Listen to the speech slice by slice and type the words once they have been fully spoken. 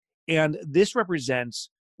And this represents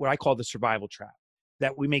what I call the survival trap,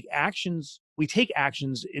 that we take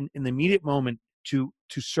actions in the immediate moment to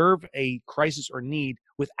serve a crisis or need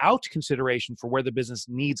without consideration for where the business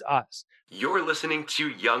needs us. You're listening to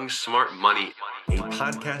Young Smart Money, a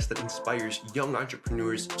podcast that inspires young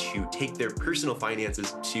entrepreneurs to take their personal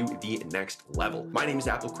finances to the next level. My name is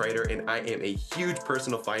Apple Kreider, and I am a huge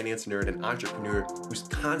personal finance nerd and entrepreneur who's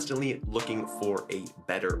constantly looking for a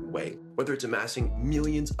better way. Whether it's amassing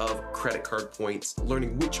millions of credit card points,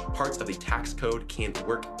 learning which parts of the tax code can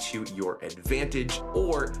work to your advantage,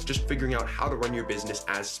 or just figuring out how to run your business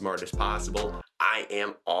as smart as possible, I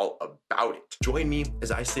am all about it. Join me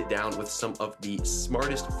as I sit down with some of the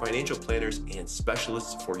smartest financial planners and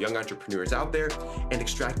specialists for young entrepreneurs out there and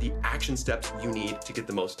extract the action steps you need to get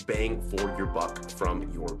the most bang for your buck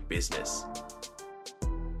from your business.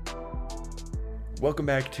 Welcome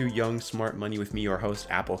back to Young Smart Money with me, your host,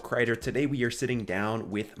 Apple Kreider. Today we are sitting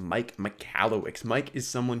down with Mike Michalowicz. Mike is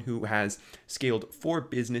someone who has scaled 4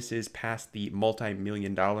 businesses past the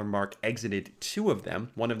multi-million-dollar mark, exited 2 of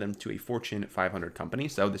them, one of them to a Fortune 500 company.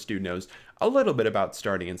 So this dude knows a little bit about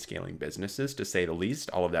starting and scaling businesses, to say the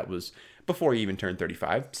least. All of that was before he even turned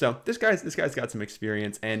 35. So this guy's got some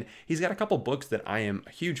experience, and he's got a couple books that I am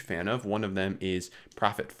a huge fan of. One of them is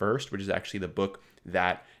Profit First, which is actually the book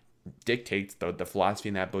that dictates the philosophy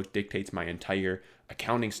in that book dictates my entire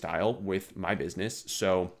accounting style with my business.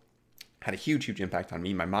 So had a huge impact on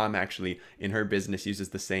me. My mom actually in her business uses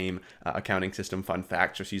the same accounting system, fun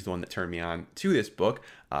fact. So she's the one that turned me on to this book.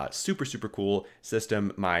 Super cool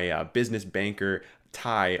system. My business banker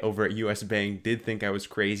Ty over at US Bank did think I was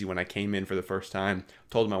crazy when I came in for the first time.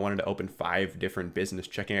 Told him I wanted to open 5 different business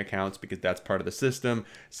checking accounts because that's part of the system.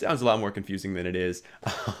 Sounds a lot more confusing than it is,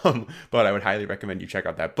 but I would highly recommend you check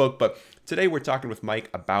out that book. But today we're talking with Mike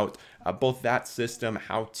about both that system,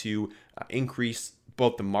 how to increase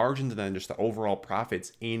both the margins and then just the overall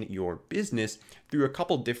profits in your business through a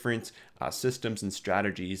couple different systems and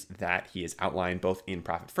strategies that he has outlined both in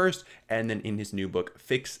Profit First and then in his new book,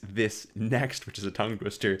 Fix This Next, which is a tongue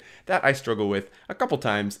twister that I struggle with a couple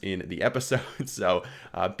times in the episode. So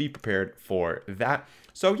be prepared for that.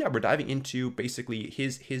 So yeah, we're diving into basically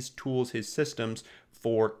his tools, his systems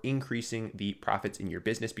for increasing the profits in your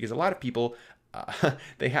business, because a lot of people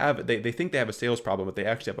they think they have a sales problem, but they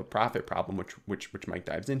actually have a profit problem, which Mike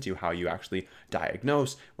dives into how you actually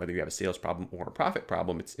diagnose whether you have a sales problem or a profit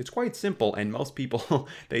problem. It's quite simple, and most people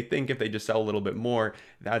they think if they just sell a little bit more,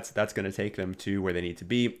 that's going to take them to where they need to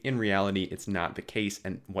be. In reality, it's not the case,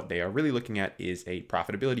 and what they are really looking at is a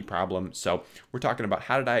profitability problem. So we're talking about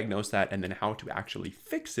how to diagnose that and then how to actually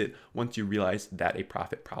fix it once you realize that a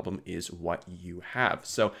profit problem is what you have.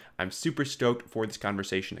 So I'm super stoked for this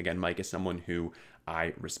conversation. Again, Mike is someone who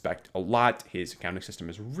I respect a lot. His accounting system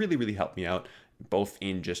has really helped me out, both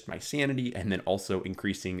in just my sanity and then also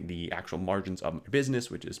increasing the actual margins of my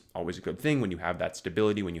business, which is always a good thing when you have that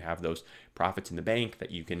stability, when you have those profits in the bank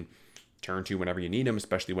that you can turn to whenever you need them,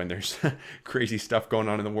 especially when there's crazy stuff going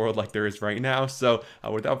on in the world like there is right now. So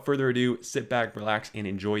without further ado, sit back, relax, and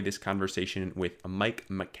enjoy this conversation with Mike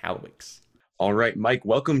Michalowicz. All right, Mike,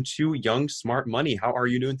 welcome to Young Smart Money. How are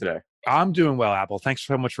you doing today? I'm doing well, Apple. Thanks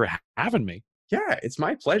so much for having me. Yeah, it's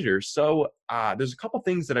my pleasure. So there's a couple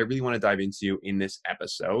things that I really want to dive into in this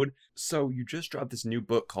episode. So you just dropped this new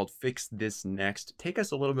book called Fix This Next. Take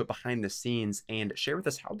us a little bit behind the scenes and share with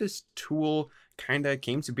us how this tool kind of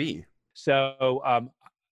came to be. So I'm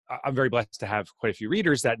very blessed to have quite a few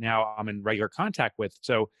readers that now I'm in regular contact with.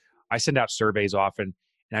 So I send out surveys often,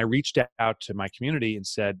 and I reached out to my community and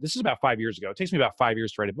said, this is about 5 years ago. It takes me about 5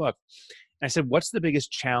 years to write a book. And I said, what's the biggest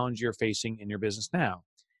challenge you're facing in your business now?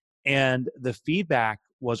 And the feedback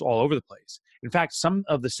was all over the place. In fact, some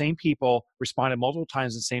of the same people responded multiple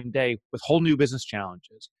times the same day with whole new business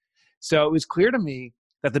challenges. So it was clear to me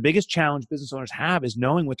that the biggest challenge business owners have is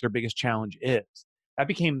knowing what their biggest challenge is. That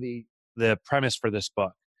became the premise for this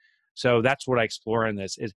book. So that's what I explore in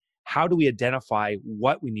this is how do we identify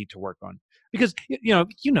what we need to work on? Because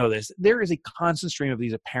you know this, there is a constant stream of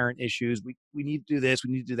these apparent issues. We need to do this,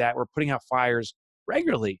 we need to do that. We're putting out fires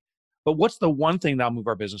regularly. But what's the one thing that'll move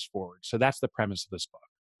our business forward? So that's the premise of this book.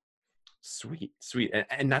 Sweet.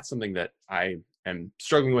 And that's something that I am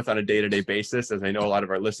struggling with on a day-to-day basis, as I know a lot of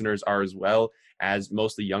our listeners are, as well as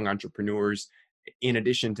mostly young entrepreneurs. In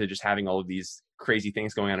addition to just having all of these crazy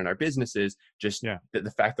things going on in our businesses, just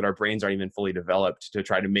the fact that our brains aren't even fully developed to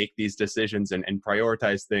try to make these decisions and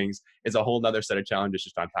prioritize things is a whole nother set of challenges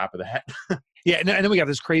just on top of that. Yeah, and then we got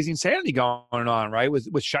this crazy insanity going on, right? With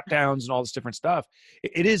shutdowns and all this different stuff.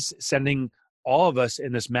 It is sending all of us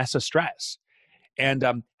in this mess of stress. And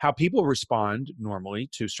how people respond normally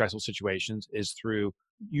to stressful situations is through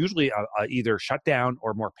usually either shutdown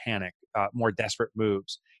or more panic, more desperate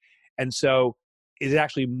moves. And so it's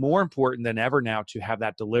actually more important than ever now to have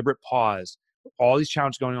that deliberate pause, all these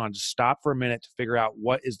challenges going on, to stop for a minute to figure out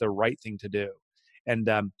what is the right thing to do. And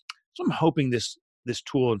so I'm hoping this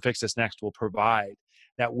tool and Fix This Next will provide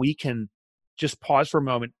that we can just pause for a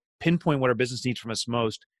moment, pinpoint what our business needs from us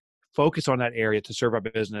most, focus on that area to serve our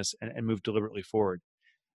business, and move deliberately forward.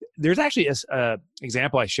 There's actually a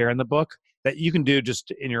example I share in the book that you can do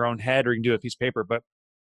just in your own head, or you can do a piece of paper. But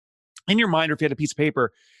in your mind, or if you had a piece of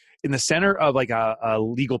paper, in the center of like a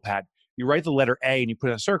legal pad, you write the letter A and you put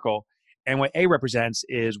in a circle. And what A represents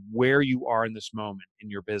is where you are in this moment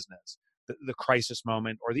in your business, the crisis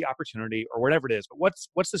moment or the opportunity or whatever it is. But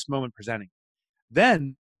what's this moment presenting?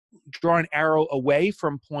 Then draw an arrow away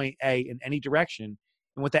from point A in any direction.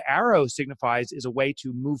 And what the arrow signifies is a way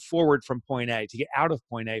to move forward from point A, to get out of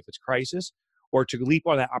point A if it's crisis, or to leap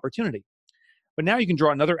on that opportunity. But now you can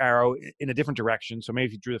draw another arrow in a different direction. So maybe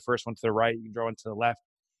if you drew the first one to the right, you can draw one to the left.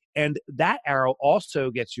 And that arrow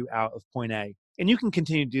also gets you out of point A. And you can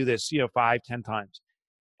continue to do this, 5, 10 times.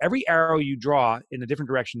 Every arrow you draw in a different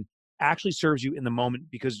direction actually serves you in the moment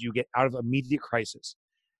because you get out of immediate crisis.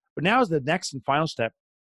 But now is the next and final step.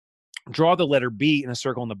 Draw the letter B in a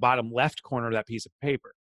circle in the bottom left corner of that piece of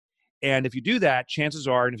paper. And if you do that, chances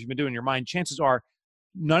are, and if you've been doing it in your mind, chances are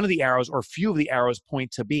none of the arrows or few of the arrows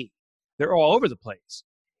point to B. They're all over the place.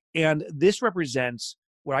 And this represents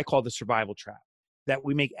what I call the survival trap, that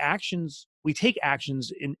we take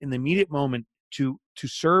actions in the immediate moment to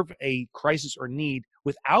serve a crisis or need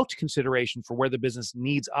without consideration for where the business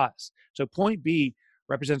needs us. So point B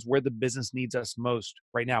represents where the business needs us most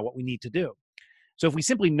right now, what we need to do. So if we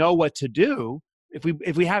simply know what to do, if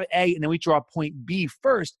we have A and then we draw point B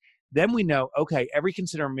first, then we know, okay, every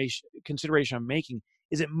consideration I'm making,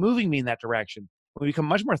 is it moving me in that direction? We become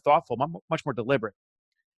much more thoughtful, much more deliberate.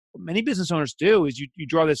 What many business owners do is you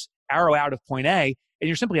draw this arrow out of point A and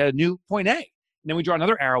you're simply at a new point A. And then we draw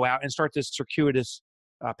another arrow out and start this circuitous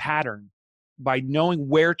pattern. By knowing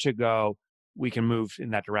where to go, we can move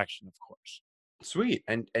in that direction, of course. Sweet.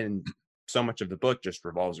 And so much of the book just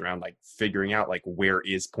revolves around like figuring out like where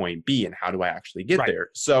is point B and how do I actually get there.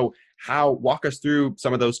 So walk us through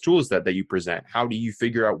some of those tools that you present. How do you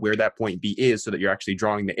figure out where that point B is so that you're actually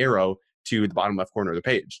drawing the arrow to the bottom left corner of the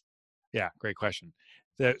page? Yeah, great question.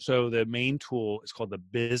 So the main tool is called the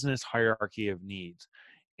Business Hierarchy of Needs.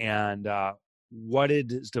 And what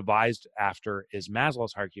it is devised after is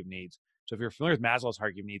Maslow's Hierarchy of Needs. So if you're familiar with Maslow's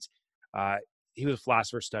Hierarchy of Needs, he was a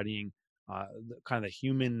philosopher studying kind of the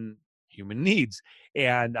human needs,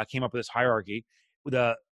 and came up with this hierarchy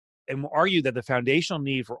and argued that the foundational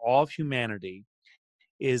need for all of humanity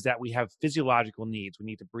is that we have physiological needs. We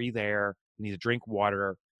need to breathe air, we need to drink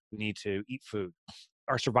water, we need to eat food.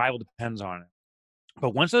 Our survival depends on it.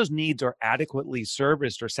 But once those needs are adequately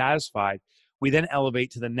serviced or satisfied, we then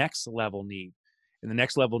elevate to the next level need. And the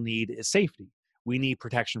next level need is safety. We need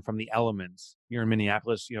protection from the elements. Here in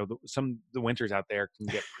Minneapolis, the winters out there can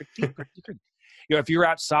get pretty good. If you're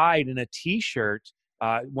outside in a t-shirt,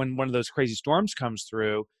 when one of those crazy storms comes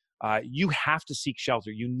through, you have to seek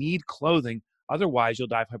shelter. You need clothing. Otherwise, you'll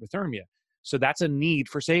die of hypothermia. So that's a need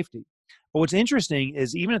for safety. But what's interesting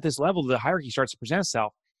is even at this level, the hierarchy starts to present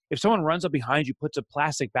itself. If someone runs up behind you, puts a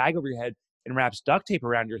plastic bag over your head, and wraps duct tape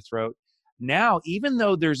around your throat, now, even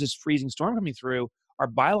though there's this freezing storm coming through, our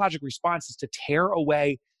biologic response is to tear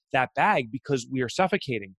away that bag because we are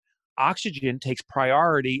suffocating. Oxygen takes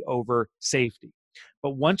priority over safety.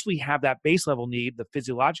 But once we have that base level need, the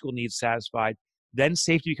physiological needs satisfied, then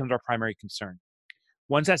safety becomes our primary concern.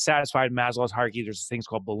 Once that's satisfied in Maslow's hierarchy, there's things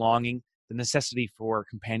called belonging, the necessity for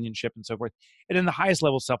companionship and so forth, and then the highest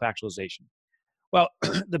level, self-actualization. Well,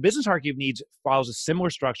 the business hierarchy of needs follows a similar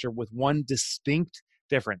structure with one distinct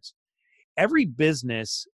difference. Every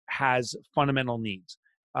business has fundamental needs.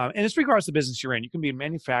 And it's regardless of the business you're in. You can be in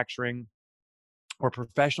manufacturing or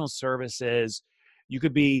professional services. You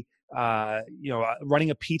could be, running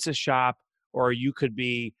a pizza shop, or you could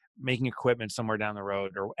be making equipment somewhere down the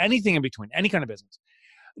road, or anything in between, any kind of business.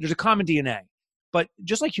 There's a common DNA. But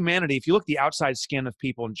just like humanity, if you look at the outside skin of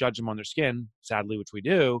people and judge them on their skin, sadly, which we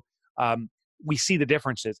do, we see the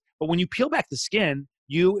differences. But when you peel back the skin,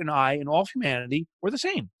 you and I and all of humanity, we're the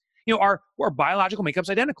same. Our biological makeup's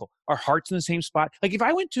identical. Our heart's in the same spot. Like if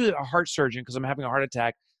I went to a heart surgeon because I'm having a heart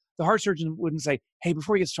attack, the heart surgeon wouldn't say, hey,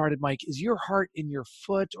 before you get started, Mike, is your heart in your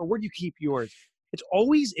foot, or where do you keep yours? It's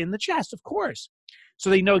always in the chest, of course. So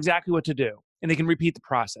they know exactly what to do, and they can repeat the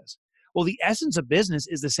process. Well, the essence of business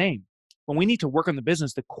is the same. When we need to work on the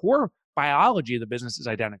business, the core biology of the business is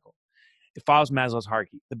identical. It follows Maslow's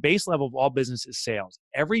hierarchy. The base level of all business is sales.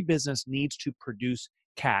 Every business needs to produce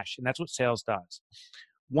cash, and that's what sales does.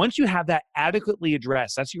 Once you have that adequately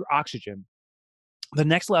addressed, that's your oxygen. The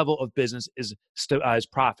next level of business is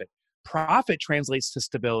profit. Profit translates to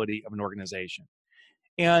stability of an organization.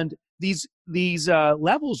 And these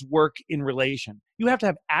levels work in relation. You have to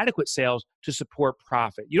have adequate sales to support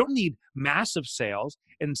profit. You don't need massive sales.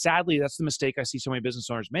 And sadly, that's the mistake I see so many business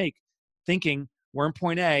owners make, thinking we're in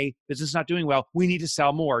point A, business is not doing well, we need to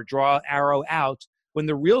sell more, draw an arrow out, when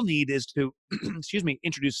the real need is to,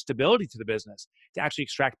 introduce stability to the business, to actually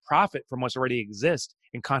extract profit from what's already exists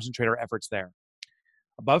and concentrate our efforts there.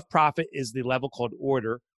 Above profit is the level called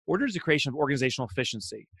order. Order is the creation of organizational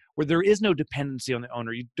efficiency, where there is no dependency on the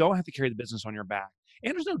owner. You don't have to carry the business on your back.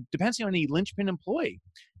 And there's no dependency on any linchpin employee.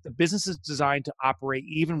 The business is designed to operate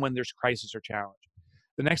even when there's crisis or challenge.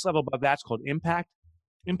 The next level above that's called impact.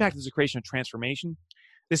 Impact is the creation of transformation.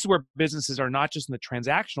 This is where businesses are not just in the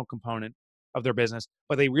transactional component of their business,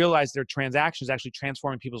 but they realize their transaction is actually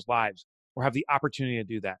transforming people's lives or have the opportunity to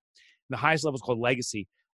do that. And the highest level is called legacy.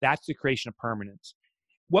 That's the creation of permanence.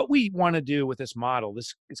 What we want to do with this model,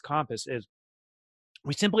 this compass, is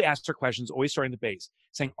we simply ask our questions, always starting at the base,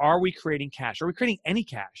 saying, are we creating cash? Are we creating any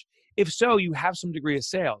cash? If so, you have some degree of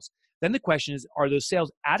sales. Then the question is, are those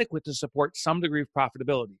sales adequate to support some degree of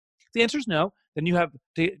profitability? If the answer is no, then you have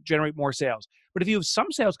to generate more sales. But if you have some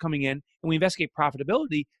sales coming in and we investigate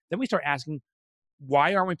profitability, then we start asking,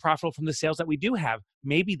 why aren't we profitable from the sales that we do have?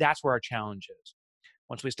 Maybe that's where our challenge is.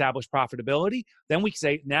 Once we establish profitability, then we can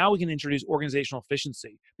say, now we can introduce organizational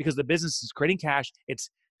efficiency because the business is creating cash, it's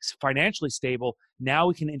financially stable. Now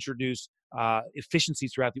we can introduce efficiency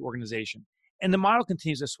throughout the organization. And the model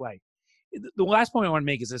continues this way. The last point I want to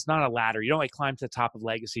make is it's not a ladder. You don't like climb to the top of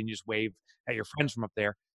legacy and just wave at your friends from up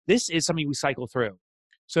there. This is something we cycle through.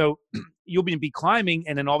 So you'll be climbing,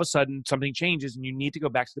 and then all of a sudden something changes and you need to go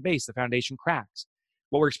back to the base. The foundation cracks.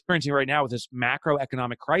 What we're experiencing right now with this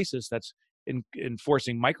macroeconomic crisis that's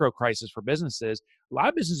enforcing micro crisis for businesses, a lot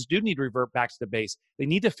of businesses do need to revert back to the base. They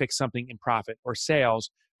need to fix something in profit or sales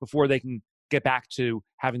before they can get back to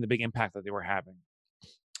having the big impact that they were having.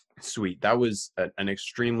 Sweet. That was an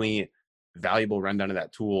extremely valuable rundown of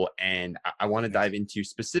that tool. And I want to dive into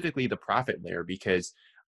specifically the profit layer because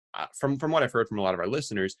from what I've heard from a lot of our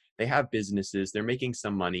listeners, they have businesses, they're making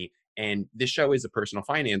some money, and this show is a personal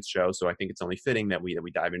finance show. So I think it's only fitting that we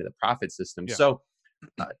dive into the profit system. Yeah. So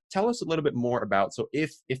tell us a little bit more about, so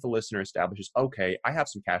if the listener establishes, okay, I have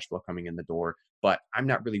some cash flow coming in the door, but I'm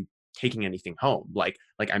not really taking anything home. Like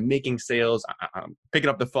I'm making sales, I'm picking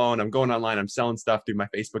up the phone, I'm going online, I'm selling stuff through my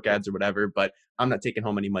Facebook ads or whatever, but I'm not taking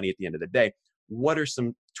home any money at the end of the day. What are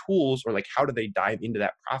some tools, or like how do they dive into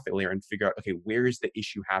that profit layer and figure out, okay, where is the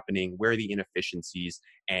issue happening? Where are the inefficiencies?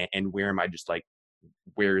 And where am I just like,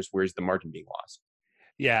 where's the margin being lost?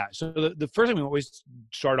 Yeah. So the first thing we always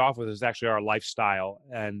start off with is actually our lifestyle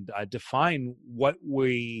and define what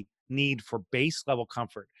we need for base level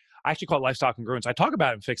comfort. I actually call it lifestyle congruence. I talk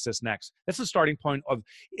about it and Fix This Next. That's the starting point of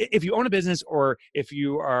if you own a business or if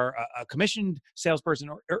you are a commissioned salesperson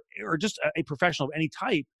or just a professional of any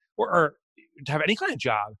type or to have any kind of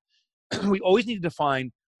job, we always need to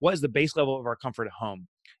define what is the base level of our comfort at home,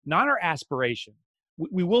 not our aspiration.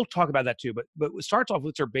 We will talk about that too, but it starts off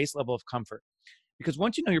with your base level of comfort. Because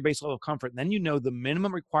once you know your base level of comfort, then you know the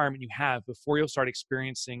minimum requirement you have before you'll start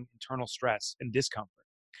experiencing internal stress and discomfort.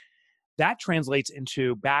 That translates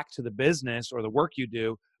into back to the business or the work you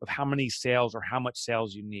do of how many sales or how much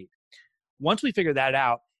sales you need. Once we figure that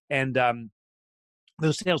out and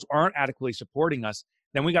those sales aren't adequately supporting us,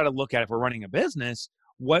 then we got to look at, if we're running a business,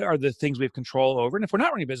 what are the things we have control over? And if we're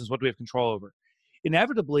not running a business, what do we have control over?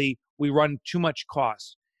 Inevitably, we run too much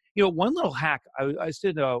cost. You know, one little hack, I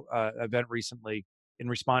did an event recently in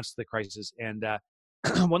response to the crisis, and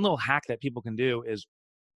one little hack that people can do is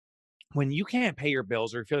when you can't pay your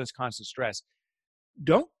bills or you're feeling this constant stress,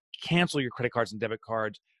 don't cancel your credit cards and debit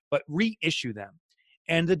cards, but reissue them.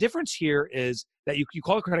 And the difference here is that you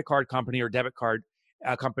call a credit card company or debit card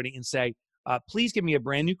company and say, please give me a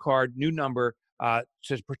brand new card, new number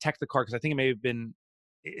to protect the card because I think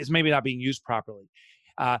it's maybe not being used properly.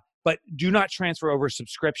 But do not transfer over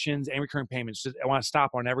subscriptions and recurring payments. I want to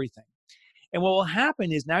stop on everything. And what will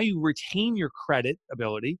happen is now you retain your credit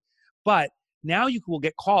ability, but now you will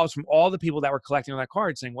get calls from all the people that were collecting on that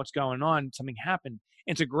card saying, what's going on? Something happened.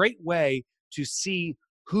 And it's a great way to see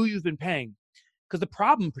who you've been paying. Because the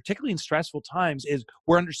problem, particularly in stressful times, is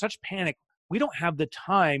we're under such panic, we don't have the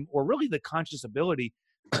time or really the conscious ability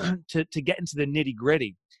to get into the nitty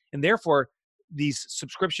gritty. And therefore, these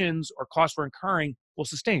subscriptions or costs we're incurring will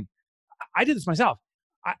sustain. I did this myself.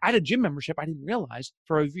 I had a gym membership I didn't realize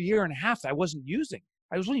for a year and a half that I wasn't using.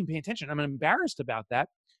 I wasn't even paying attention. I'm embarrassed about that.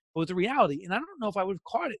 But with the reality, and I don't know if I would have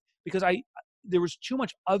caught it because there was too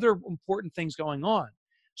much other important things going on.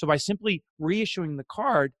 So by simply reissuing the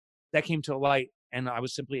card, that came to light, and I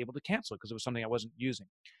was simply able to cancel it because it was something I wasn't using.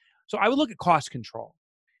 So I would look at cost control.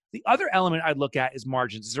 The other element I'd look at is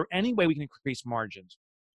margins. Is there any way we can increase margins?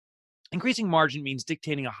 Increasing margin means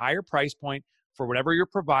dictating a higher price point for whatever you're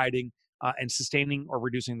providing and sustaining or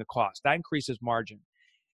reducing the cost. That increases margin.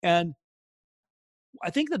 And I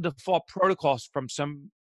think the default protocols from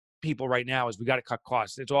some people right now is we got to cut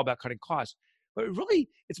costs. It's all about cutting costs, but really,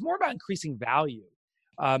 it's more about increasing value.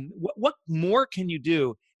 What more can you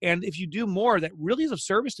do? And if you do more that really is of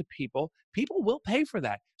service to people, people will pay for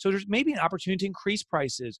that. So there's maybe an opportunity to increase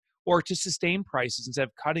prices or to sustain prices instead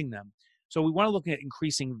of cutting them. So we want to look at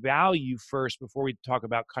increasing value first before we talk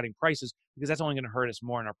about cutting prices, because that's only going to hurt us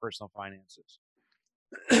more in our personal finances.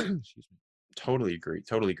 Excuse me. Totally agree.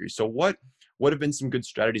 Totally agree. So what have been some good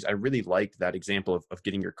strategies? I really liked that example of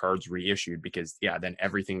getting your cards reissued, because yeah, then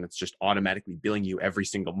everything that's just automatically billing you every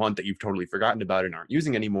single month that you've totally forgotten about and aren't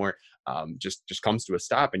using anymore, just comes to a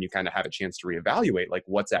stop, and you kind of have a chance to reevaluate like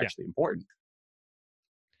what's Yeah. actually important.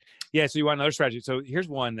 Yeah. So you want another strategy. So here's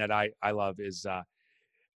one that I love is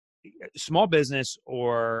small business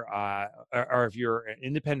or if you're an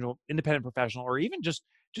independent professional, or even just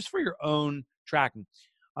for your own tracking.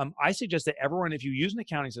 I suggest that everyone, if you use an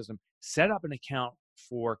accounting system, set up an account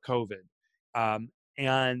for COVID.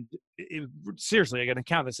 And seriously, like an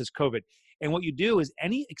account that says COVID. And what you do is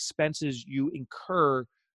any expenses you incur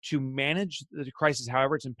to manage the crisis,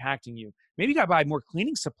 however it's impacting you. Maybe you got to buy more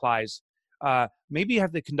cleaning supplies. Maybe you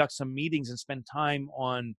have to conduct some meetings and spend time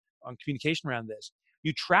on communication around this.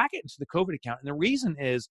 You track it into the COVID account. And the reason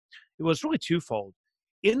is, well, it's really twofold.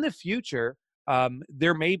 In the future,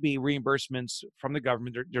 there may be reimbursements from the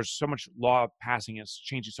government. There's so much law passing, it's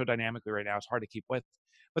changing so dynamically right now, it's hard to keep with.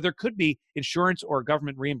 But there could be insurance or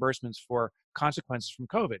government reimbursements for consequences from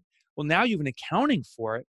COVID. Well, now you have an accounting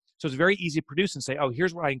for it. So it's very easy to produce and say, oh,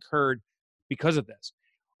 here's what I incurred because of this.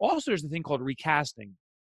 Also, there's a thing called recasting.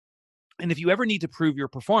 And if you ever need to prove your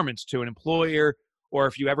performance to an employer, or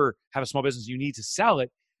if you ever have a small business, you need to sell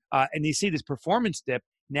it, and you see this performance dip,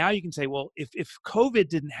 now you can say, well, if COVID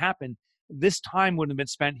didn't happen, this time wouldn't have been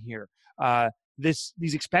spent here.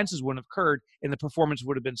 These expenses wouldn't have occurred, and the performance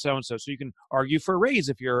would have been so and so. So you can argue for a raise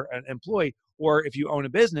if you're an employee, or if you own a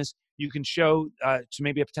business, you can show to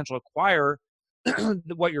maybe a potential acquirer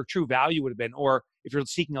what your true value would have been. Or if you're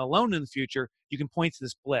seeking a loan in the future, you can point to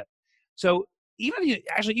this blip. So even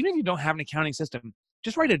if you don't have an accounting system,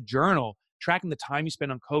 just write a journal tracking the time you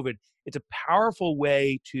spend on COVID. It's a powerful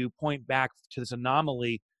way to point back to this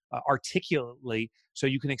anomaly articulately, so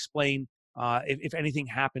you can explain if anything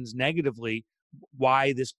happens negatively,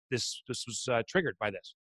 why this was triggered by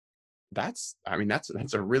this. That's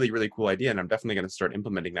a really, really cool idea. And I'm definitely going to start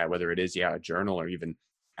implementing that, whether it is, yeah, a journal, or even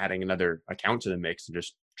adding another account to the mix and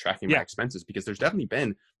just tracking my expenses, because there's definitely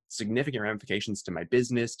been significant ramifications to my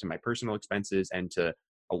business, to my personal expenses, and to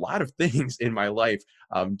a lot of things in my life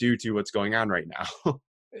due to what's going on right now.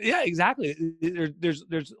 Yeah, exactly. There's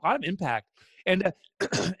a lot of impact, and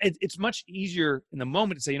it's much easier in the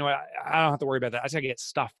moment to say, you know what, I don't have to worry about that. I just gotta get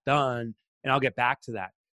stuff done, and I'll get back to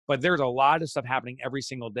that. But there's a lot of stuff happening every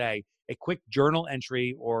single day. A quick journal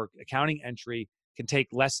entry or accounting entry can take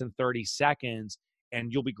less than 30 seconds,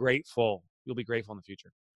 and you'll be grateful. You'll be grateful in the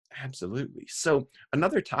future. Absolutely. So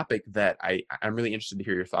another topic that I'm really interested to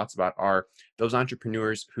hear your thoughts about are those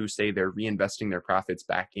entrepreneurs who say they're reinvesting their profits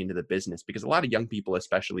back into the business. Because a lot of young people,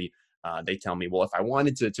 especially, they tell me, well, if I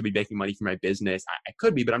wanted to be making money for my business, I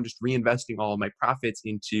could be, but I'm just reinvesting all of my profits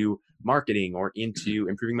into marketing, or into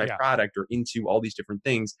improving my product, or into all these different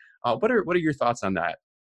things. What are your thoughts on that?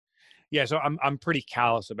 Yeah, so I'm pretty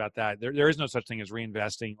callous about that. There is no such thing as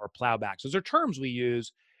reinvesting or plowbacks. Those are terms we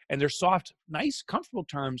use, and they're soft, nice, comfortable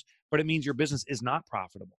terms, but it means your business is not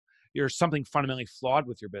profitable. There's something fundamentally flawed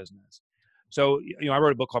with your business. So, I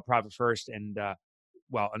wrote a book called Profit First, and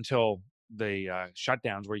until the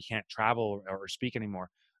shutdowns where you can't travel or speak anymore,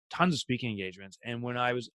 tons of speaking engagements. And when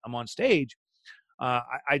I'm on stage,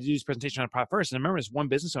 I do this presentation on Profit First, and I remember this one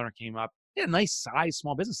business owner came up. He had a nice size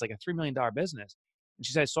small business, like a $3 million business. And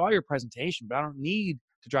she said, I saw your presentation, but I don't need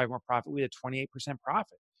to drive more profit. We had 28%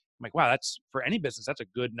 profit. I'm like, wow, that's for any business, that's a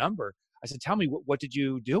good number. I said, tell me, what did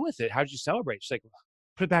you do with it? How did you celebrate? She's like,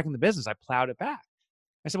 put it back in the business. I plowed it back.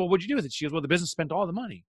 I said, well, what'd you do with it? She goes, well, the business spent all the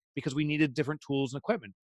money because we needed different tools and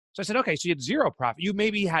equipment. So I said, okay, so you had zero profit. You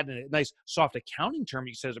maybe had a nice soft accounting term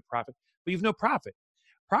you said as a profit, but you have no profit.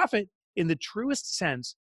 Profit, in the truest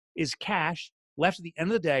sense, is cash left at the end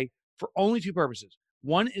of the day for only two purposes.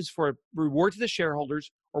 One is for reward to the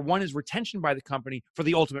shareholders, or one is retention by the company for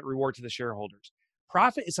the ultimate reward to the shareholders.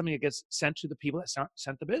 profit is something that gets sent to the people that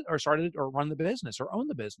sent the business or started or run the business or own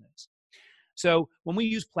the business. So when we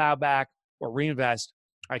use plowback or reinvest,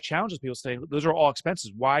 I challenge those people saying, those are all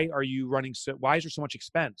expenses. Why is there so much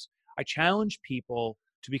expense? I challenge people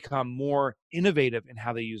to become more innovative in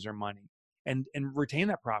how they use their money and retain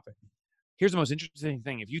that profit. Here's the most interesting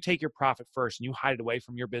thing. If you take your profit first and you hide it away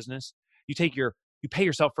from your business, you pay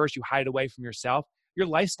yourself first, you hide it away from yourself, your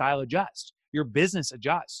lifestyle adjusts, your business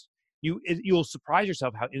adjusts. You'll surprise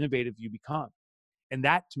yourself how innovative you become. And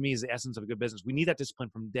that to me is the essence of a good business. We need that discipline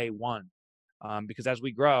from day one, because as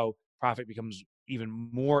we grow, profit becomes even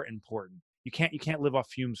more important. You can't live off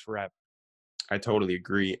fumes forever. I totally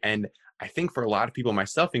agree. And I think for a lot of people,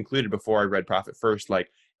 myself included, before I read Profit First, like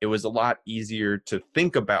it was a lot easier to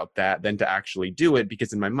think about that than to actually do it,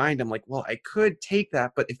 because in my mind, I'm like, well, I could take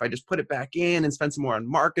that, but if I just put it back in and spend some more on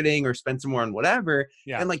marketing or spend some more on whatever,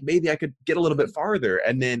 and like maybe I could get a little bit farther,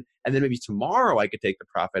 and then maybe tomorrow I could take the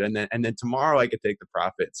profit, and then tomorrow I could take the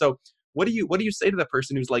profit. So what do you say to that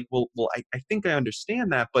person who's like, well, I think I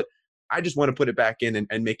understand that, but I just want to put it back in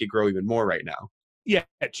and make it grow even more right now? Yeah,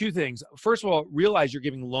 two things. First of all, realize you're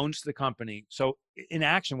giving loans to the company. So in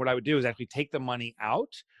action, what I would do is actually take the money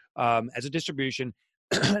out as a distribution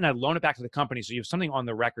and I'd loan it back to the company. So you have something on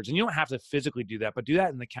the records, and you don't have to physically do that, but do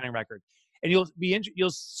that in the accounting record. And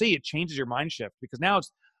you'll see it changes your mind shift, because now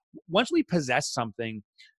once we possess something,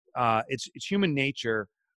 it's human nature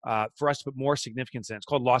for us to put more significance in. It's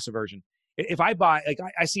called loss aversion. If I buy, like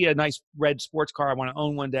I see a nice red sports car I want to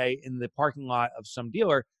own one day in the parking lot of some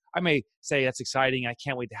dealer, I may say that's exciting, I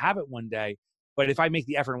can't wait to have it one day. But if I make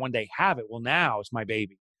the effort and one day have it, well, now it's my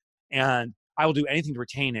baby. And I will do anything to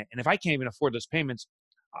retain it. And if I can't even afford those payments,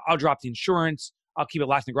 I'll drop the insurance, I'll keep it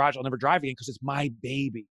locked in the garage, I'll never drive again because it's my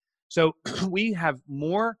baby. So we have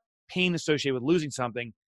more pain associated with losing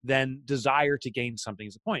something than desire to gain something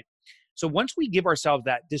is the point. So once we give ourselves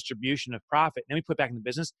that distribution of profit, and then we put back in the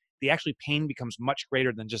business, the actually pain becomes much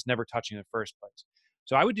greater than just never touching in the first place.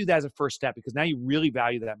 So I would do that as a first step, because now you really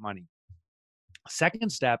value that money.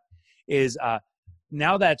 Second step is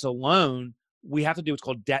now that it's a loan, we have to do what's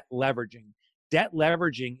called debt leveraging. Debt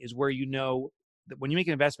leveraging is where you know that when you make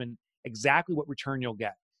an investment, exactly what return you'll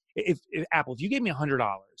get. If Apple, if you gave me $100 and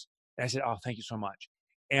I said, oh, thank you so much,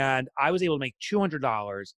 and I was able to make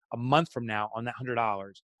 $200 a month from now on that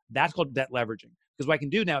 $100, that's called debt leveraging. Because what I can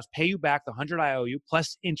do now is pay you back the $100 I owe you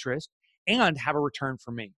plus interest and have a return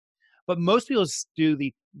for me. But most people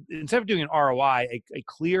instead of doing an ROI, a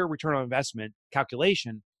clear return on investment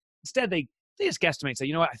calculation, instead they just guesstimate and say,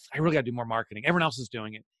 you know what, I really got to do more marketing. Everyone else is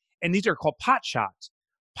doing it. And these are called pot shots.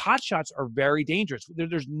 Pot shots are very dangerous.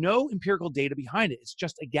 There's no empirical data behind it. It's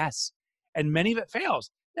just a guess. And many of it fails.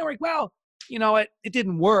 They're like, well, you know what, it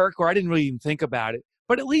didn't work, or I didn't really even think about it.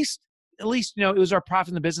 But at least, it was our profit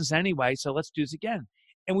in the business anyway, so let's do this again.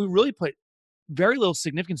 And we really put very little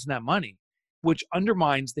significance in that money, which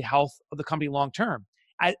undermines the health of the company long term.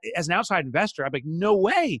 As an outside investor, I'm like, no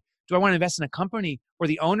way do I want to invest in a company where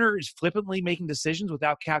the owner is flippantly making decisions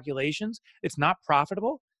without calculations. It's not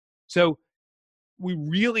profitable. So we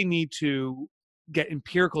really need to get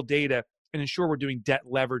empirical data and ensure we're doing debt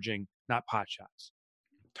leveraging, not pot shots.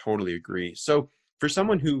 Totally agree. So for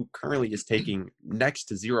someone who currently is taking next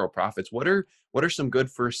to zero profits, what are some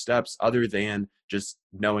good first steps other than just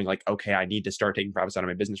knowing like, okay, I need to start taking profits out of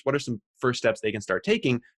my business? What are some first steps they can start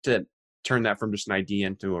taking to turn that from just an idea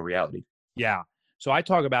into a reality? Yeah. So I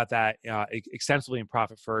talk about that extensively in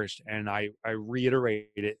Profit First, and I reiterate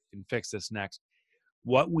it in Fix This Next.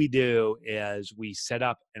 What we do is we set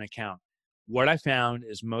up an account. What I found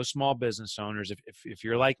is most small business owners, if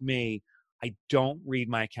you're like me, I don't read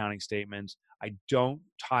my accounting statements. I don't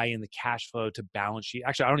tie in the cash flow to balance sheet.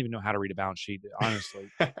 Actually, I don't even know how to read a balance sheet, honestly,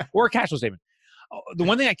 or a cash flow statement. The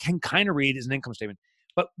one thing I can kind of read is an income statement.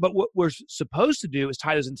 But what we're supposed to do is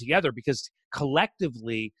tie those in together, because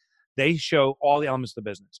collectively they show all the elements of the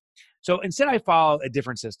business. So instead, I follow a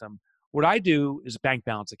different system. What I do is bank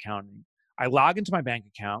balance accounting. I log into my bank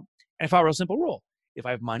account and I follow a real simple rule. If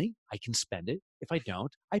I have money, I can spend it. If I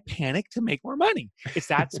don't, I panic to make more money.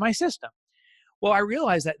 That's my system. Well, I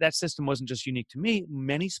realized that system wasn't just unique to me.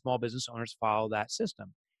 Many small business owners follow that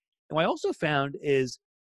system. And what I also found is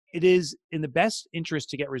it is in the best interest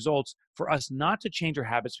to get results for us not to change our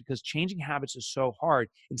habits, because changing habits is so hard.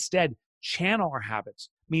 Instead, channel our habits,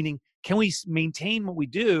 meaning can we maintain what we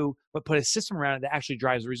do, but put a system around it that actually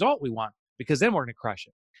drives the result we want, because then we're going to crush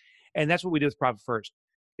it. And that's what we do with Profit First.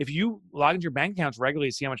 If you log into your bank accounts regularly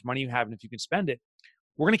to see how much money you have and if you can spend it,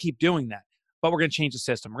 we're going to keep doing that. But we're going to change the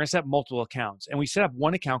system. We're going to set up multiple accounts. And we set up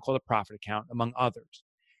one account called a profit account, among others.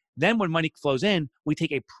 Then when money flows in, we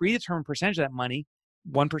take a predetermined percentage of that money,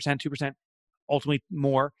 1%, 2%, ultimately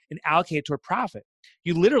more, and allocate it toward profit.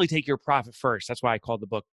 You literally take your profit first. That's why I called the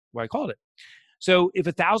book what I called it. So if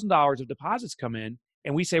 $1,000 of deposits come in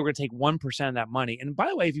and we say we're going to take 1% of that money, and by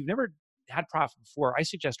the way, if you've never had profit before, I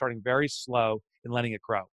suggest starting very slow and letting it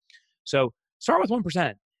grow. So start with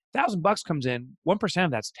 1%. $1,000 comes in, 1%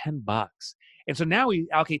 of that's $10. And so now we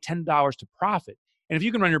allocate $10 to profit. And if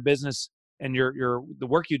you can run your business and the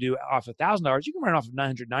work you do off $1,000, you can run off of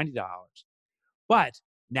 $990. But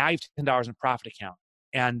now you have $10 in a profit account.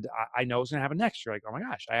 And I know it's going to happen next year. Like, oh my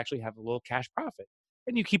gosh, I actually have a little cash profit.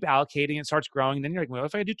 And you keep allocating, it starts growing. And then you're like, well,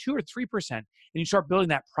 if I do 2 or 3%, and you start building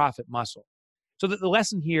that profit muscle. So the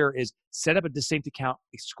lesson here is set up a distinct account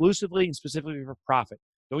exclusively and specifically for profit.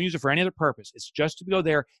 Don't use it for any other purpose. It's just to go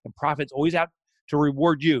there, and profit's always out to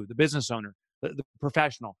reward you, the business owner, the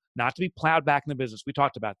professional, not to be plowed back in the business. We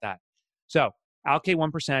talked about that. So allocate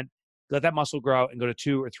 1%, let that muscle grow, and go to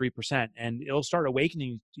 2 or 3%. And it'll start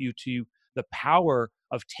awakening you to the power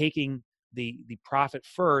of taking the profit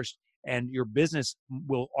first, and your business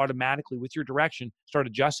will automatically, with your direction, start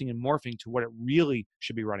adjusting and morphing to what it really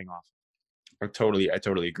should be running off. I totally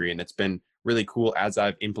agree. And it's been really cool as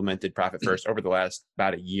I've implemented Profit First over the last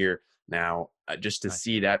about a year now, just to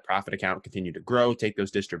see that profit account continue to grow, take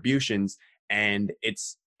those distributions. And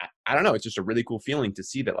I don't know, it's just a really cool feeling to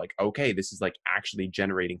see that, like, okay, this is like actually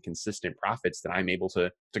generating consistent profits that I'm able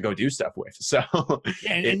to go do stuff with. So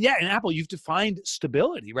and Apple, you've defined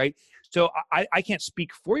stability, right? So I can't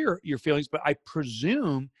speak for your feelings, but I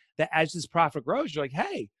presume that as this profit grows, you're like,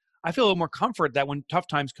 hey, I feel a little more comfort that when tough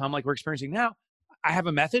times come, like we're experiencing now, I have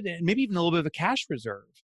a method and maybe even a little bit of a cash reserve.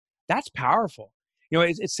 That's powerful.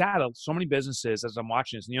 It's sad. So many businesses, as I'm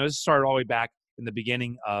watching this, this started all the way back in the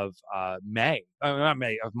beginning of March. In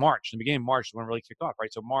the beginning of March is when it really kicked off,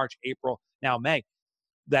 right? So March, April, now May.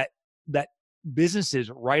 That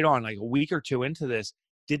businesses right on like a week or two into this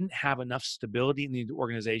didn't have enough stability in the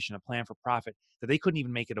organization, a plan for profit, that they couldn't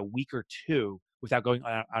even make it a week or two without going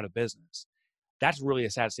out of business. That's really a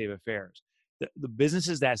sad state of affairs. The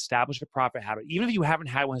businesses that establish a profit habit, even if you haven't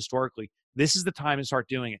had one historically, this is the time to start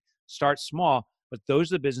doing it. Start small, but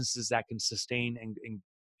those are the businesses that can sustain and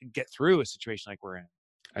get through a situation like we're in.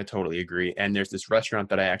 I totally agree. And there's this restaurant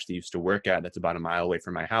that I actually used to work at that's about a mile away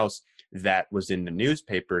from my house that was in the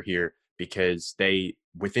newspaper here because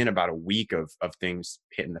within about a week of things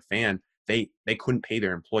hitting the fan, they couldn't pay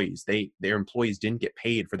their employees. Their employees didn't get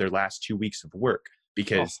paid for their last 2 weeks of work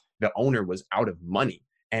because the owner was out of money.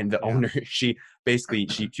 And the owner, she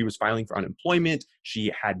was filing for unemployment.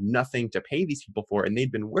 She had nothing to pay these people for, and they'd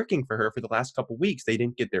been working for her for the last couple of weeks. They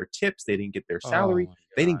didn't get their tips. They didn't get their salary.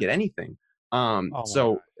 They didn't get anything.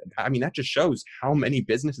 So, I mean, that just shows how many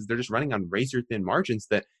businesses, they're just running on razor thin margins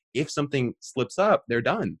that if something slips up, they're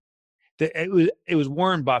done. It was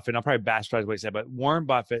Warren Buffett. I'll probably bastardize what he said, but Warren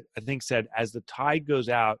Buffett, I think, said, as the tide goes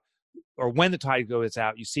out, or when the tide goes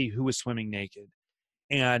out, you see who is swimming naked.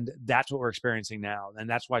 And that's what we're experiencing now. And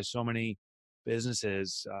that's why so many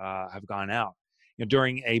businesses have gone out.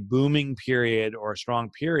 During a booming period or a strong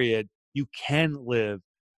period, you can live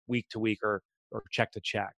week to week or check to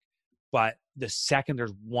check. But the second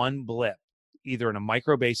there's one blip, either in a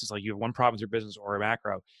micro basis, like you have one problem with your business, or a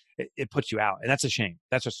macro, it puts you out. And that's a shame.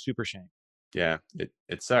 That's a super shame. Yeah,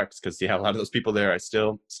 it sucks because a lot of those people there, I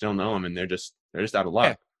still know them, and they're just out of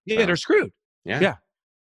luck. Yeah, they're screwed. Yeah.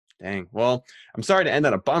 Dang. Well, I'm sorry to end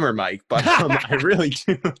on a bummer, Mike, but I really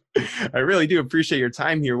do appreciate your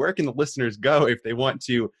time here. Where can the listeners go if they want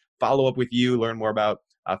to follow up with you, learn more about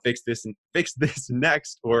Fix This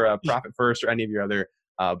Next, or Profit First, or any of your other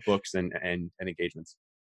books and engagements?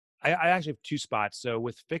 I actually have 2 spots. So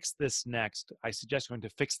with Fix This Next, I suggest going to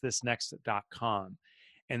fixthisnext.com.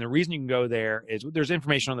 And the reason you can go there is there's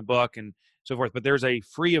information on the book and so forth, but there's a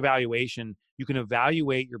free evaluation. You can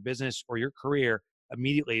evaluate your business or your career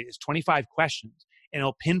immediately. It's 25 questions, and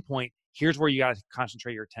it'll pinpoint, here's where you got to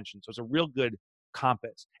concentrate your attention. So it's a real good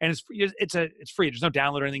compass, and it's free. There's no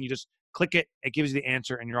download or anything. You just click it, it gives you the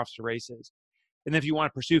answer, and you're off to the races. And then if you want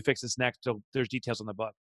to pursue Fix This Next, so there's details on the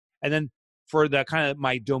book. And then for the kind of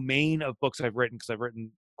my domain of books I've written, because I've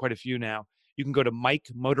written quite a few now, you can go to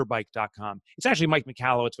MikeMotorbike.com. It's actually Mike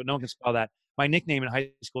Michalowicz, but no one can spell that. My nickname in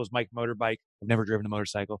high school is Mike Motorbike. I've never driven a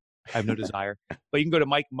motorcycle. I have no desire. But you can go to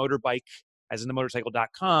Mike Motorbike, as in the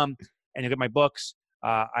motorcycle.com, and you get my books.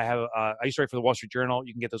 I used to write for the Wall Street Journal.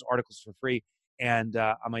 You can get those articles for free. And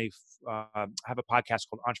I have a podcast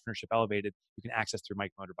called Entrepreneurship Elevated. You can access through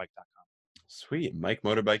MikeMotorbike.com. Sweet.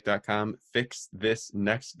 MikeMotorbike.com,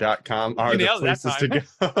 fixthisnext.com are the places to go.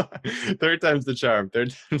 Third time's the charm.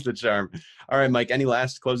 All right, Mike, any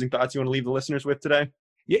last closing thoughts you want to leave the listeners with today?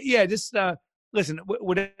 Yeah. Just Listen,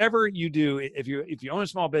 whatever you do, if you own a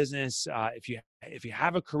small business, if you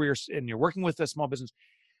have a career and you're working with a small business,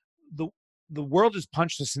 the the world just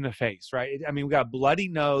punched us in the face, right? I mean, we got a bloody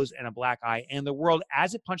nose and a black eye, and the world,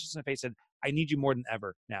 as it punched us in the face, said, "I need you more than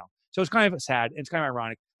ever now." So it's kind of sad. It's kind of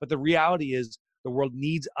ironic, but the reality is the world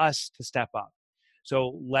needs us to step up.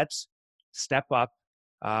 So let's step up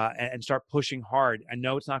and start pushing hard. I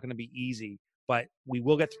know it's not going to be easy, but we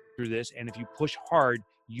will get through this. And if you push hard,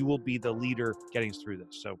 you will be the leader getting us through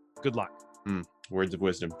this. So good luck. Words of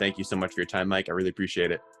wisdom. Thank you so much for your time, Mike. I really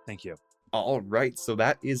appreciate it. Thank you. All right, so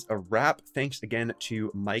that is a wrap. Thanks again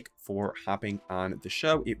to Mike for hopping on the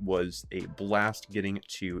show. It was a blast getting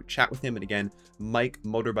to chat with him. And again,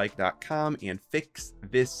 MikeMotorbike.com and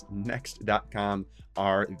FixThisNext.com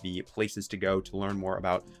are the places to go to learn more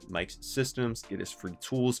about Mike's systems, get his free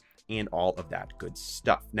tools, and all of that good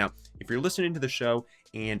stuff. Now, if you're listening to the show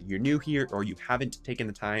and you're new here or you haven't taken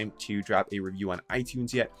the time to drop a review on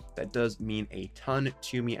iTunes yet, that does mean a ton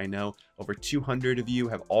to me. I know over 200 of you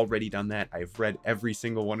have already done that. I've read every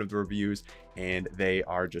single one of the reviews, and they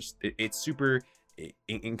are just, it's super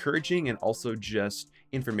encouraging and also just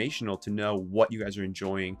informational to know what you guys are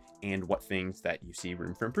enjoying and what things that you see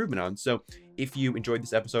room for improvement on. So if you enjoyed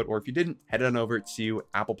this episode, or if you didn't, head on over to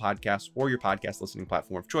Apple Podcasts or your podcast listening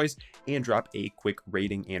platform of choice and drop a quick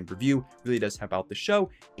rating and review. It really does help out the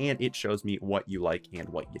show, and it shows me what you like and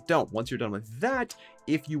what you don't. Once you're done with that,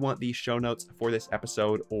 if you want the show notes for this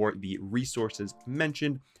episode or the resources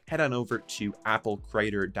mentioned, head on over to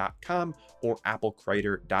applecreator.com or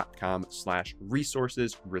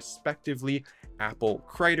applecreator.com/resources, respectively. Apple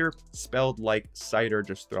Cider, spelled like cider,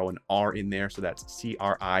 just throw an R in there. So that's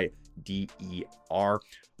CRIDER.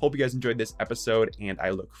 Hope you guys enjoyed this episode, and I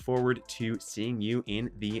look forward to seeing you in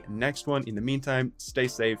the next one. In the meantime, stay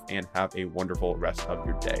safe and have a wonderful rest of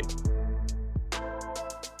your day.